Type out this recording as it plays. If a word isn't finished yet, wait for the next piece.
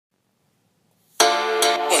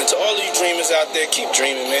To all of you dreamers out there, keep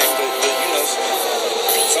dreaming, man. But you know,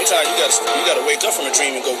 sometimes you gotta wake up from a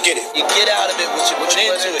dream and go get it. You get out of it what you put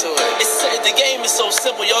into it. The game is so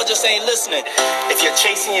simple, y'all just ain't listening. If you're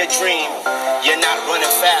chasing your dream, you're not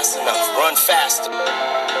running fast enough. Run faster.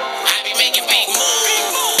 I be making big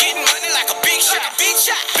moves, getting money like a big shot, big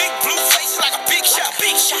blue faces like a big shot,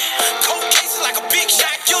 cold cases like a big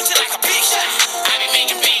shot, guilty like a big shot. I be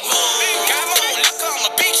making big moves. Got my own liquor,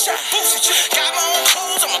 I'm a big shot. Got my own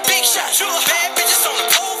clothes, I'm a big shot. Bad bitches on the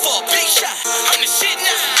pole for a big shot. I'm the shit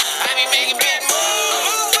now. I be making big moves.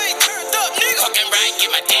 Always turned up, nigga. Fucking right,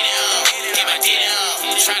 get my ditty on. Get my ditty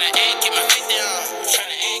on. Tryna act, get my 50 on.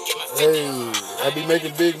 Tryna act, get my 50 on. Hey, I be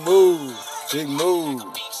making big moves. Big moves.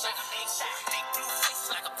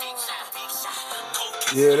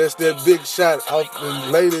 Yeah, that's that big shot off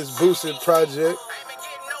the latest Boosie project.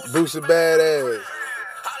 Boosie Badass.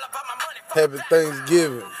 Happy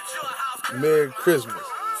Thanksgiving. Merry Christmas.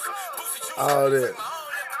 All that.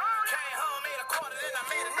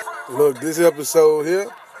 Look, this episode here,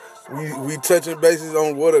 we touching bases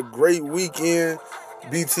on what a great weekend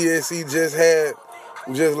BTSC just had.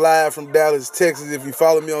 We just live from Dallas, Texas. If you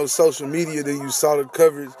follow me on social media, then you saw the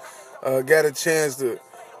coverage. Got a chance to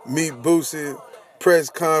meet Boosie, press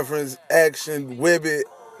conference, action, Webby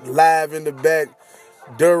live in the back.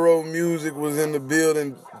 Duro Music was in the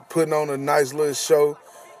building putting on a nice little show.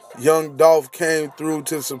 Young Dolph came through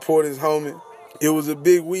to support his homie. It was a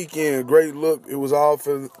big weekend, great look. It was all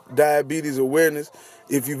for diabetes awareness.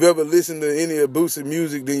 If you've ever listened to any of Boosie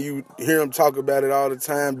music, then you hear him talk about it all the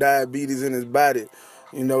time, diabetes in his body.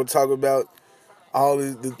 You know, talk about all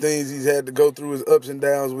the things he's had to go through, his ups and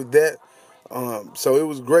downs with that. So it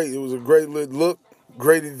was great. It was a great look,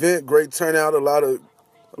 great event, great turnout, a lot of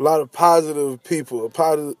positive people, a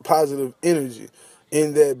positive energy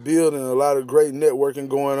in that building, a lot of great networking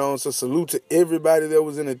going on. So salute to everybody that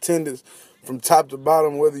was in attendance from top to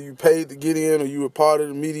bottom, whether you paid to get in or you were part of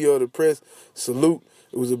the media or the press. Salute.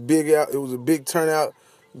 It was a big turnout,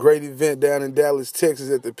 great event down in Dallas, Texas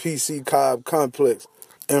at the PC Cobb Complex.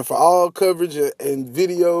 And for all coverage and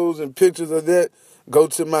videos and pictures of that, go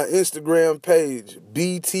to my Instagram page,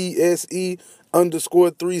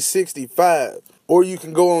 BTSE_365. Or you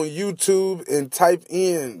can go on YouTube and type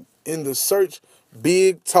in the search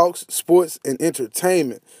Big Talks Sports and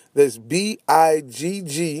Entertainment. That's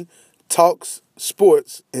BIGG Talks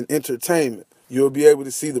Sports and Entertainment. You'll be able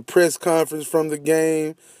to see the press conference from the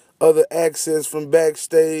game, other access from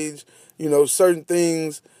backstage, you know, certain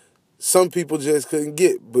things some people just couldn't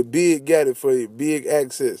get, but Big got it for you, Big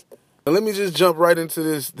access. Now let me just jump right into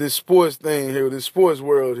this sports thing here, this sports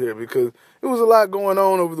world here, because there was a lot going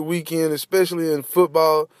on over the weekend, especially in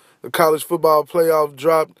football. The college football playoff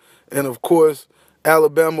dropped, and of course,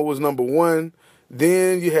 Alabama was number 1.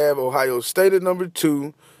 Then you have Ohio State at number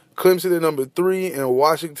 2, Clemson at number 3, and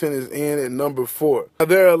Washington is in at number 4. Now,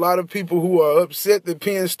 there are a lot of people who are upset that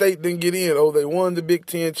Penn State didn't get in. Oh, they won the Big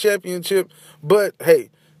Ten championship, but hey,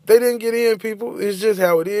 they didn't get in, people. It's just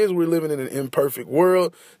how it is. We're living in an imperfect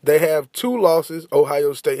world. They have 2 losses.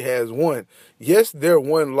 Ohio State has 1. Yes, their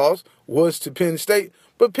 1 loss was to Penn State,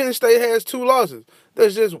 but Penn State has 2 losses.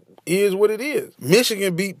 That's just is what it is.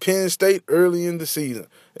 Michigan beat Penn State early in the season,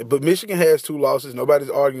 but Michigan has 2 losses. Nobody's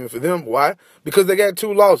arguing for them. Why? Because they got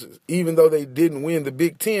 2 losses. Even though they didn't win the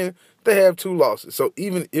Big Ten, they have 2 losses. So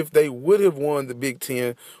even if they would have won the Big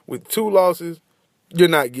Ten with 2 losses, you're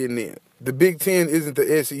not getting in. The Big Ten isn't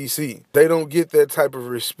the SEC. They don't get that type of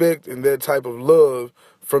respect and that type of love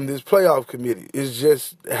from this playoff committee. It's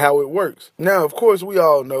just how it works. Now, of course, we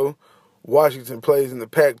all know Washington plays in the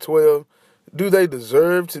Pac-12. Do they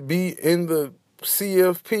deserve to be in the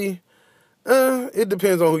CFP? It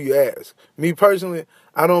depends on who you ask. Me personally,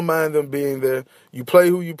 I don't mind them being there. You play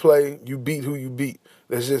who you play. You beat who you beat.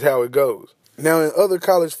 That's just how it goes. Now, in other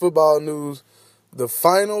college football news, the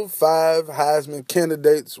final 5 Heisman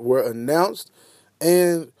candidates were announced,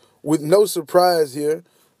 and with no surprise here,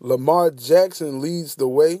 Lamar Jackson leads the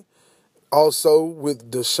way, also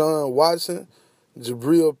with Deshaun Watson,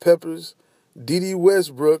 Jabril Peppers, Dede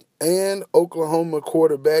Westbrook, and Oklahoma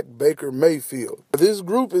quarterback Baker Mayfield. This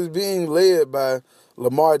group is being led by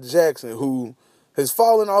Lamar Jackson, who has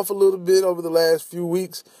fallen off a little bit over the last few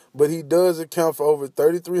weeks, but he does account for over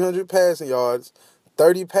 3,300 passing yards,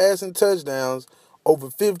 30 passing touchdowns, over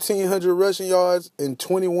 1,500 rushing yards, and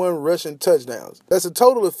 21 rushing touchdowns. That's a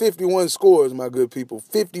total of 51 scores, my good people,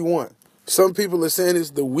 51. Some people are saying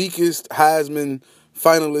it's the weakest Heisman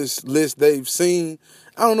finalist list they've seen.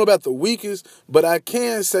 I don't know about the weakest, but I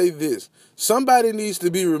can say this. Somebody needs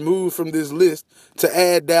to be removed from this list to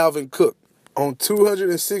add Dalvin Cook. On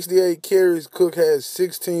 268 carries, Cook has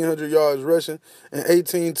 1,600 yards rushing and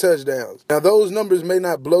 18 touchdowns. Now, those numbers may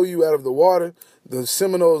not blow you out of the water. The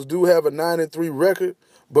Seminoles do have a 9-3 record,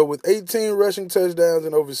 but with 18 rushing touchdowns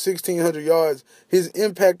and over 1,600 yards, his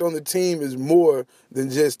impact on the team is more than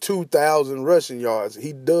just 2,000 rushing yards.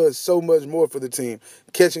 He does so much more for the team.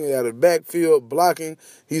 Catching it out of the backfield, blocking,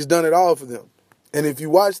 he's done it all for them. And if you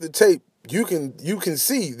watch the tape, you can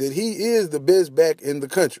see that he is the best back in the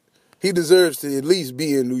country. He deserves to at least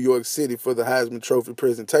be in New York City for the Heisman Trophy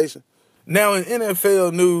presentation. Now, in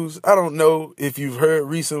NFL news, I don't know if you've heard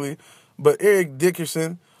recently, but Eric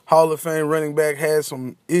Dickerson, Hall of Fame running back, had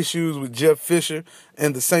some issues with Jeff Fisher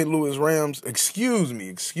and the St. Louis Rams. Excuse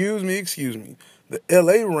me. The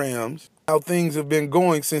L.A. Rams, how things have been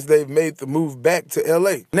going since they've made the move back to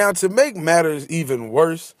L.A. Now, to make matters even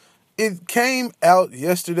worse, it came out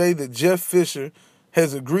yesterday that Jeff Fisher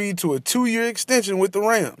has agreed to a 2-year extension with the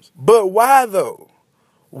Rams. But why, though?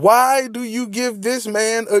 Why do you give this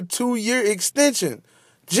man a 2-year extension?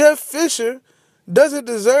 Jeff Fisher doesn't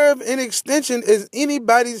deserve an extension as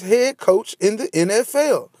anybody's head coach in the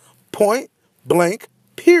NFL. Point blank,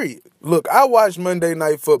 period. Look, I watched Monday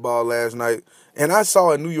Night Football last night, and I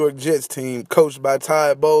saw a New York Jets team coached by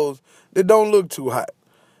Todd Bowles that don't look too hot.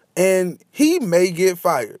 And he may get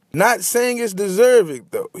fired. Not saying it's deserving,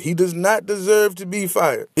 though. He does not deserve to be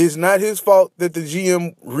fired. It's not his fault that the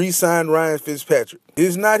GM re-signed Ryan Fitzpatrick.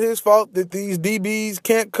 It's not his fault that these DBs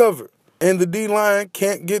can't cover and the D-line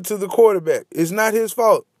can't get to the quarterback. It's not his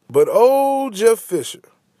fault. But Jeff Fisher,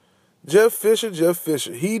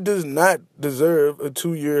 he does not deserve a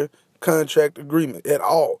 2-year contract agreement at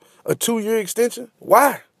all. A 2-year extension?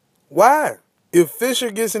 Why? If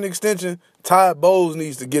Fisher gets an extension, Todd Bowles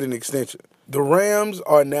needs to get an extension. The Rams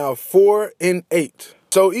are now 4-8.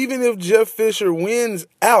 So even if Jeff Fisher wins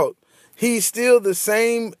out, he's still the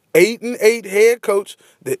same 8-8 head coach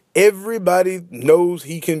that everybody knows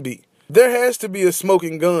he can be. There has to be a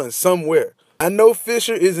smoking gun somewhere. I know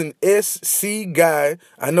Fisher is an SC guy.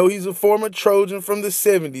 I know he's a former Trojan from the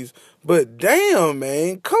 70s. But damn,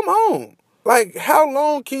 man, come on. Like, how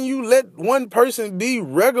long can you let one person be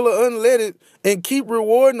regular unleaded and keep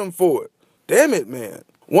rewarding them for it? Damn it, man.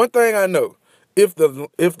 One thing I know, if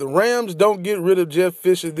the Rams don't get rid of Jeff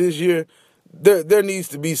Fisher this year, there needs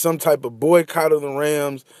to be some type of boycott of the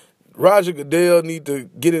Rams. Roger Goodell need to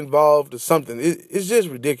get involved or something. It's just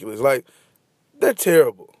ridiculous. Like, they're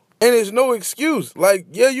terrible. And it's no excuse. Like,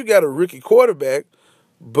 yeah, you got a rookie quarterback,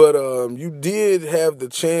 but you did have the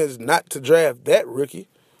chance not to draft that rookie.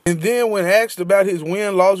 And then when asked about his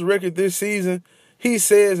win-loss record this season, he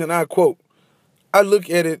says, and I quote, "I look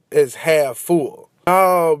at it as half full."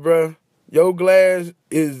 Oh, bruh, your glass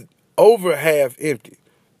is over half empty.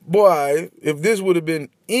 Boy, if this would have been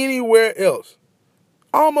anywhere else,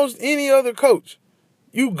 almost any other coach,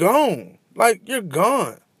 you gone. Like, you're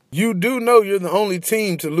gone. You do know you're the only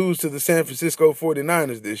team to lose to the San Francisco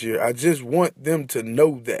 49ers this year. I just want them to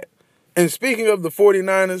know that. And speaking of the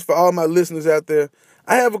 49ers, for all my listeners out there,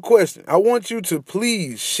 I have a question. I want you to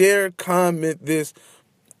please share, comment this,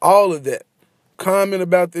 all of that. Comment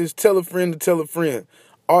about this, tell a friend to tell a friend.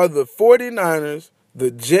 Are the 49ers, the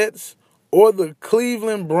Jets, or the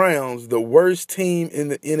Cleveland Browns the worst team in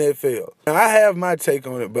the NFL? Now, I have my take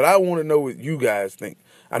on it, but I want to know what you guys think.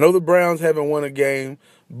 I know the Browns haven't won a game,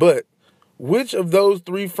 but which of those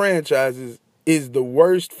 3 franchises is the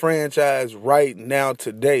worst franchise right now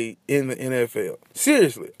today in the NFL?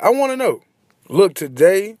 Seriously, I want to know. Look,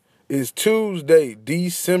 today is Tuesday,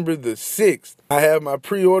 December the 6th. I have my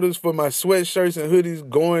pre-orders for my sweatshirts and hoodies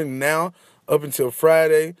going now up until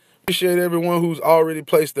Friday. Appreciate everyone who's already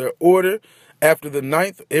placed their order. After the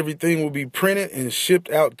 9th, everything will be printed and shipped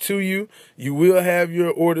out to you. You will have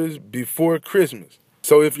your orders before Christmas.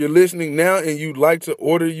 So if you're listening now and you'd like to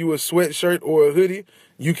order you a sweatshirt or a hoodie,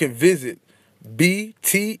 you can visit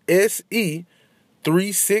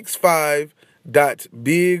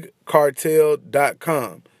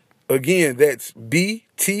btse365.bigcartel.com. Again, that's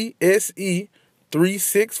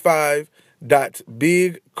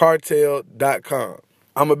btse365.bigcartel.com.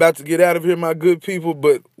 I'm about to get out of here, my good people,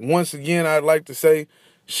 but once again, I'd like to say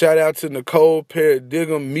shout out to Nicole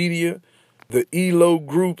Paradigm Media, the ELO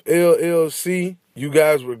Group LLC. You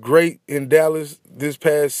guys were great in Dallas this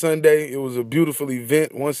past Sunday. It was a beautiful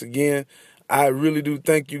event once again. I really do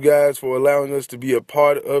thank you guys for allowing us to be a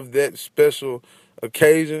part of that special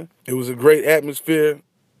occasion. It was a great atmosphere,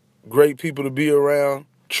 great people to be around,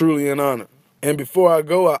 truly an honor. And before I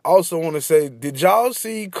go, I also want to say, did y'all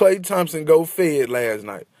see Klay Thompson go fed last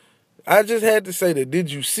night? I just had to say that.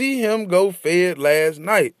 Did you see him go fed last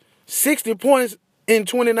night? 60 points in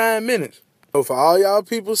 29 minutes. So for all y'all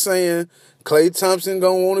people saying Klay Thompson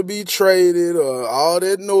gonna want to be traded or all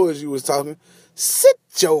that noise you was talking. Sit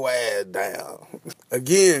your ass down.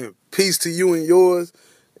 Again, peace to you and yours.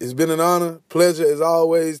 It's been an honor, pleasure as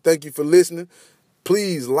always. Thank you for listening.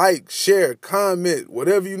 Please like, share, comment,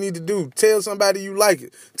 whatever you need to do. Tell somebody you like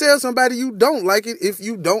it. Tell somebody you don't like it if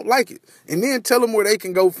you don't like it. And then tell them where they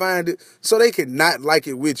can go find it so they can not like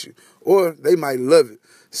it with you. Or they might love it.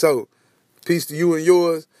 So, peace to you and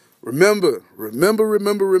yours. Remember.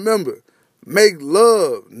 Make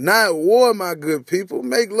love, not war, my good people.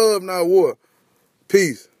 Make love, not war.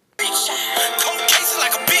 Peace.